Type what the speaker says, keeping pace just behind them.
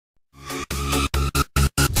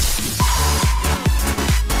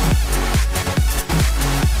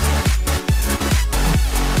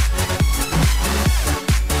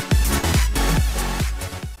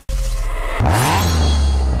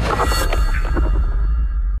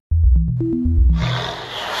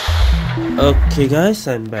Okay guys,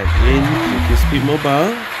 I'm back in Miku Speed Mobile.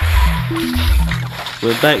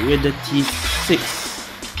 We're back with the T6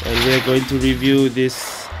 and we're going to review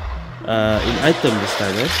this in item this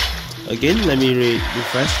time. Again, let me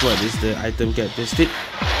refresh what is the item characteristic.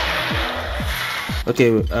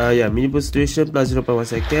 Okay, yeah, mini boost duration plus 0.1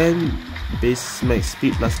 second, base max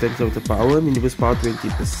speed plus 10 km per hour, mini boost power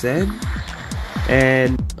 20%.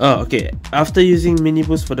 And okay, after using mini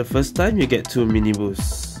boost for the first time, you get 2 mini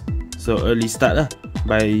boosts. So early start lah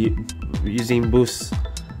by using boost.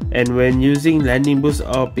 And when using landing boost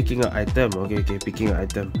or picking an item, picking an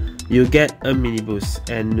item, you get a mini boost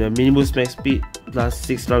and mini boost max speed plus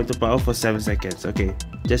 6 km per hour for 7 seconds. Okay,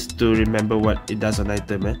 just to remember what it does on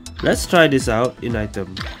item. Let's try this out in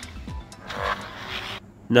item.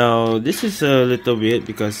 Now this is a little weird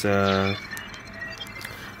because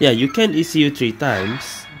yeah, you can ECU 3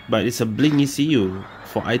 times, but it's a blink ECU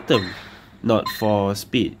for item, not for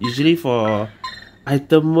speed. Usually for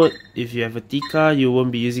item mode, if you have a Tika, you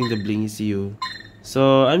won't be using the blink ECU.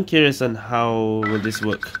 So I'm curious on how will this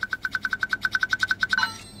work.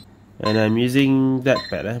 And I'm using that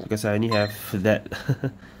pad because I only have that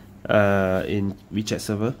in WeChat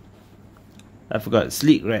server. I forgot,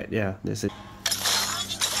 Sleek Red, yeah, that's it.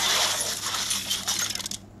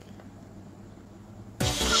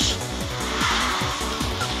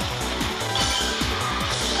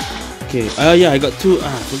 Okay, yeah, I got 2.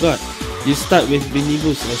 I forgot. You start with mini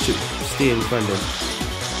boost. I should stay in front then.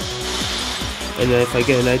 And if I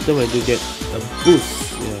get an item, I do get a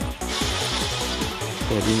boost. Yeah.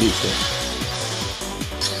 I didn't reach that.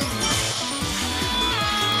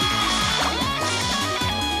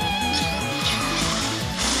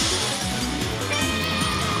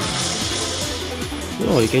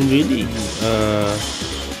 Oh, you can really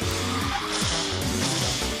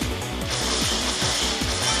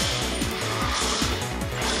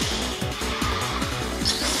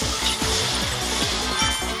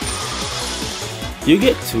you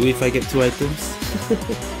get 2 if I get 2 items.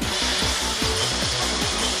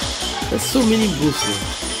 That's so many boosts.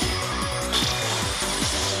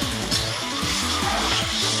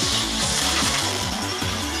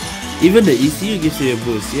 Even the ECU gives you a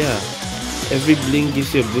boost, yeah. Every blink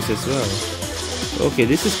gives you a boost as well. Okay,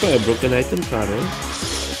 this is quite a broken item card,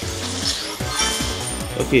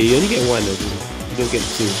 Okay, you only get 1 of them. You don't get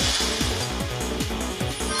 2.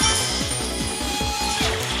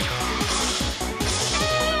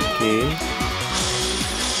 Okay.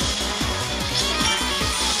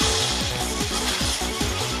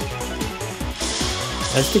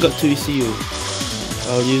 I still got 2 ECU.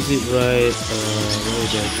 I'll use it right. Where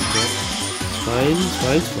did I do that? Fine.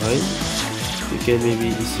 You can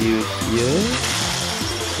maybe ECU here,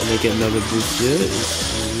 and I get another boost here.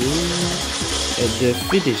 ECU at the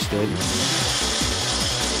finish then.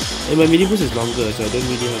 And my mini boost is longer, so I don't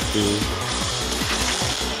really have to.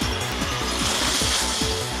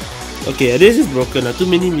 Okay, this is broken. Too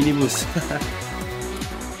many mini boosts.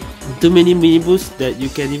 Too many mini boosts that you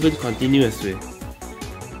can even continuous with.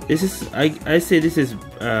 This is I say this is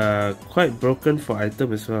quite broken for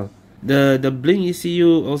item as well. The blink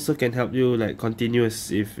ECU also can help you like continuous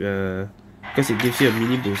if because it gives you a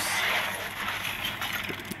mini boost.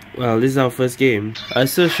 Well, this is our first game. I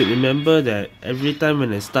also should remember that every time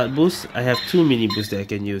when I start boost, I have 2 mini boosts that I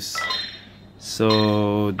can use.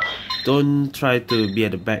 So don't try to be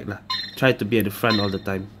at the back lah. Try to be at the front all the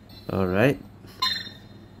time. Alright.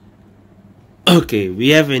 Okay, we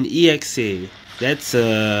have an EXA. That's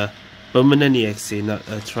a permanent EXA, not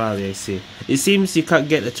a trial EXA. It seems you can't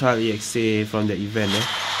get a trial EXA from the event.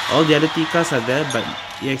 All the other Tikas are there, but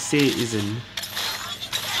EXA isn't.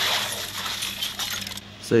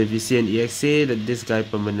 So if you see an EXA, that this guy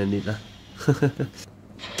permanent it lah.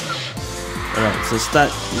 Alright, so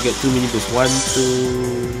start, you get 2 mini boosts. 1,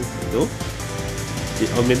 2, go.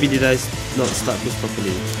 Or maybe did I not start boost properly?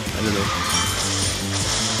 I don't know.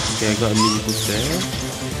 Okay, I got a mini boost there.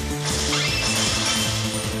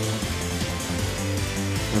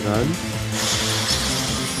 Hold on.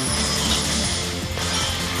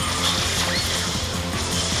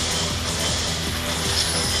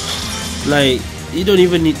 Like, you don't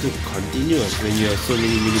even need to continue when you have so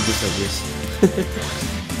many mini boosts like this.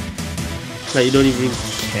 Like, you don't even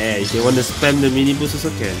care. If you want to spam the mini boost also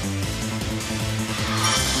can.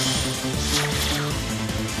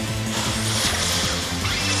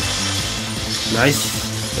 Nice.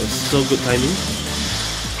 That was so good timing.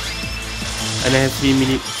 And I have 3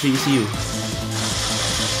 ECU.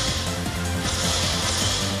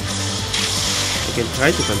 I can try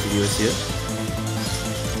to continuous here.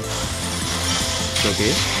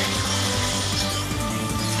 Okay.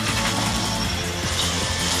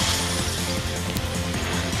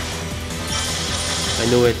 I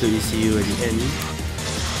know where to ECU at the end.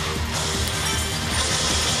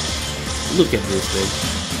 Look at this, man.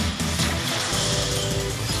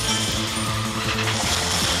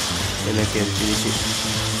 And I can finish it.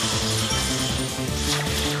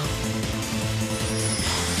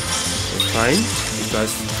 That's fine,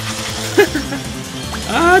 because...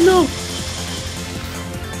 ah, no!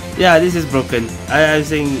 Yeah, this is broken. I'm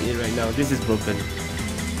saying it right now. This is broken.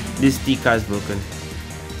 This Shika is broken.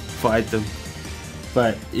 For item.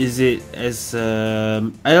 But is it as...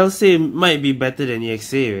 I'll say it might be better than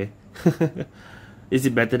EXA, Is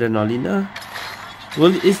it better than OLINA?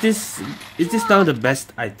 Well, is this now the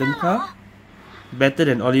best item car? Better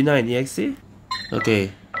than OLINA and EXA?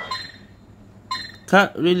 Okay.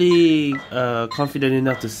 Can't really confident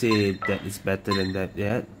enough to say that it's better than that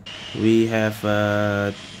yet. We have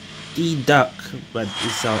T-Duck, but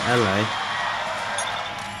it's our ally.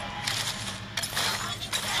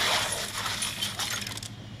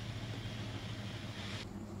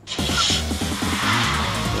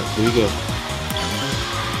 Here we go.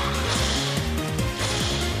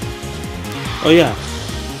 Oh yeah,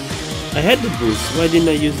 I had the boost. Why didn't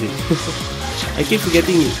I use it? I keep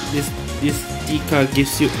forgetting this Shika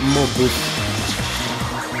gives you more boost.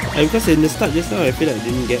 Because in the start just now I feel like I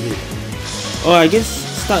didn't get it. Oh, I guess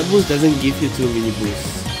start boost doesn't give you too many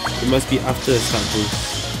boosts. It must be after start boost.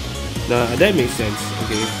 Nah, that makes sense.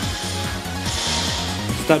 Okay.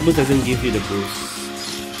 Start boost doesn't give you the boost.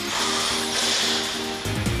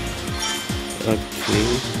 Okay.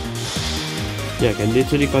 Yeah, can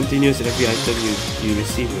literally continuous every item you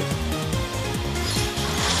receive.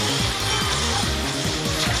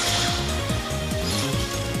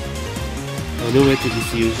 I know where to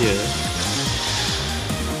ECU here.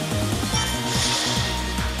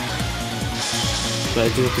 But I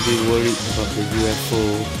do have to be worried about the UFO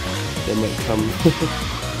that might come.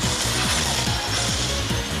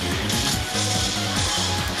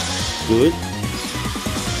 Good.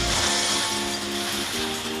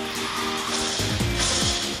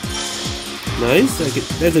 Nice,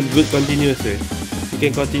 that's a good continuous way. You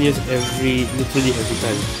can continuous literally every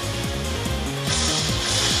time.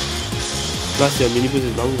 Plus your mini boost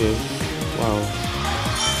is longer. Wow.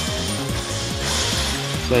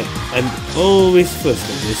 But I'm always first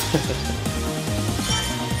at this.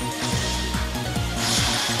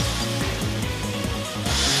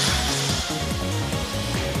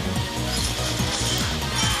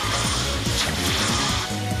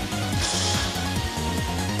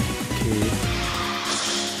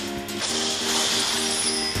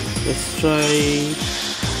 Let's try...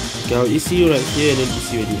 Okay, I'll ECU right here and then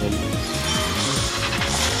ECU at the end.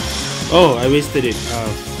 Oh, I wasted it.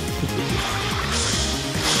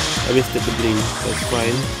 I wasted the blink. That's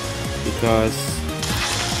fine. Because...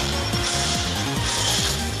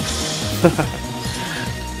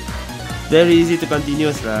 very easy to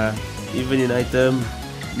continuous lah. Even in item,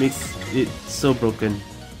 makes it so broken.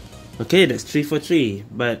 Okay, that's 3 for 3.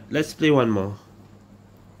 But let's play one more.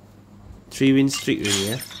 3-win streak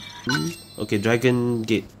really, yeah? Okay, Dragon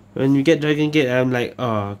Gate. When we get Dragon Gate, I'm like,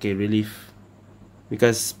 oh, okay, relief.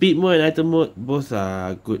 Because speed mode and item mode both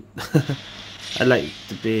are good. I like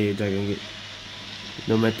to play Dragon Gate,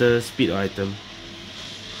 no matter speed or item.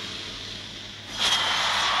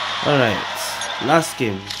 Alright, last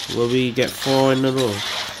game. Will we get 4 in a row?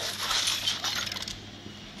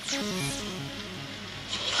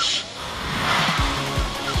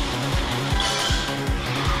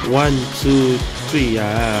 One, two, three.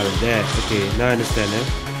 That. Okay, now I understand.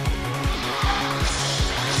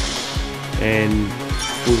 And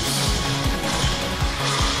boost.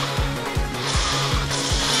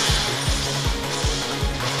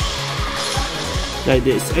 Like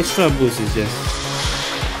this extra boost is just.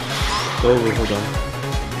 Oh wait, hold on.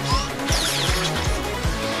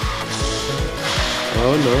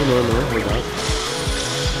 Oh no, hold on.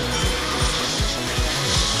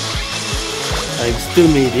 I still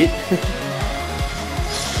made it.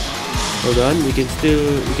 Hold on, we can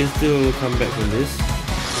still come back from this.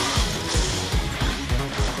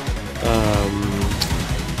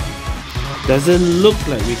 Doesn't look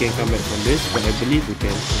like we can come back from this, but I believe we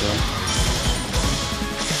can. Hold on.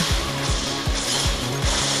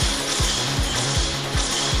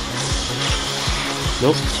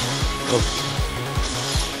 Nope. Oh.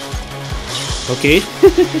 Okay.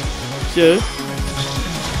 Sure.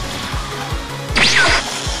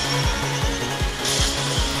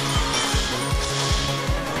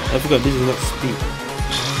 I forgot this is not speed.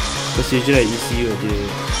 Because usually I ECU at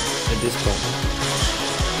this part.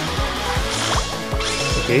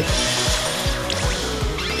 Okay.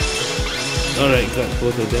 Alright, got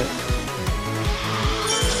both of that.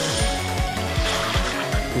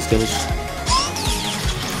 He's gonna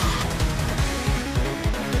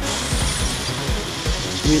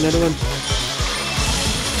give me another one.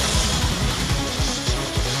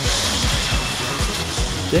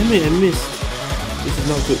 Damn it, I missed. This is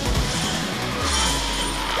not good.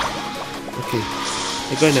 Okay,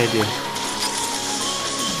 I got an idea. I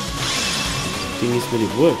think this will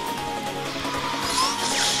work.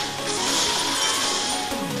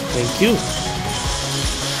 Thank you.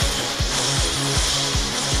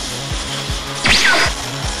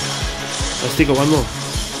 I still got one more.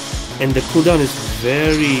 And the cooldown is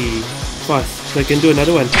very fast. So I can do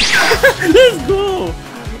another one. Let's go!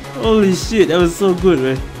 Holy shit, that was so good,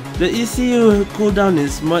 man. The ECU cooldown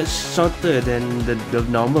is much shorter than the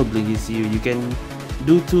normal blink ECU. You can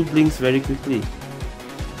do 2 blinks very quickly.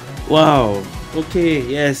 Wow. Okay,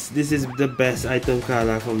 yes, this is the best item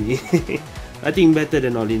color for me. I think better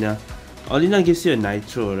than OLINA. OLINA gives you a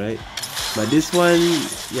nitro, right? But this one,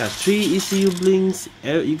 yeah, 3 ECU blinks.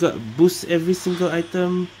 You got boost every single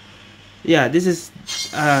item. Yeah, this is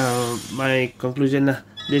my conclusion lah.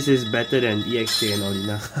 This is better than EXA and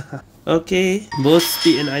OLINA. Okay, both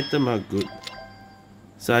speed and item are good.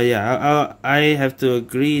 So yeah, I have to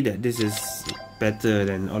agree that this is better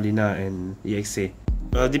than OLINA and EXA.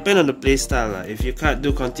 Well, depend on the playstyle lah. If you can't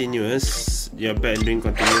do continuous, you're bad at doing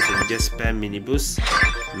continuous and you just spam mini boost,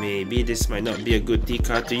 maybe this might not be a good T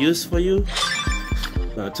card to use for you.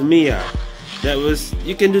 To me, yeah, that was,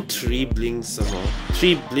 you can do 3 blinks somehow.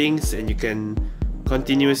 3 blinks and you can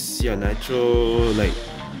continuous your nitro, like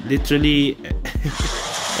literally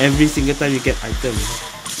every single time you get item,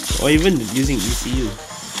 or even using ECU.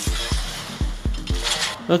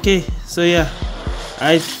 Okay, so yeah,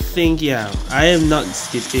 I think I am not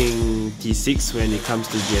skipping T6 when it comes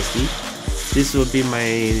to GSD. This will be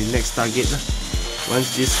my next target lah.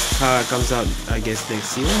 Once this car comes out, I guess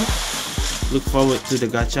next year. Look forward to the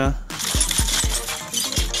gacha.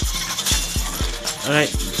 Alright,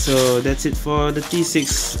 so that's it for the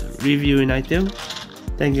T6 review and item.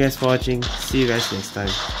 Thank you guys for watching. See you guys next time.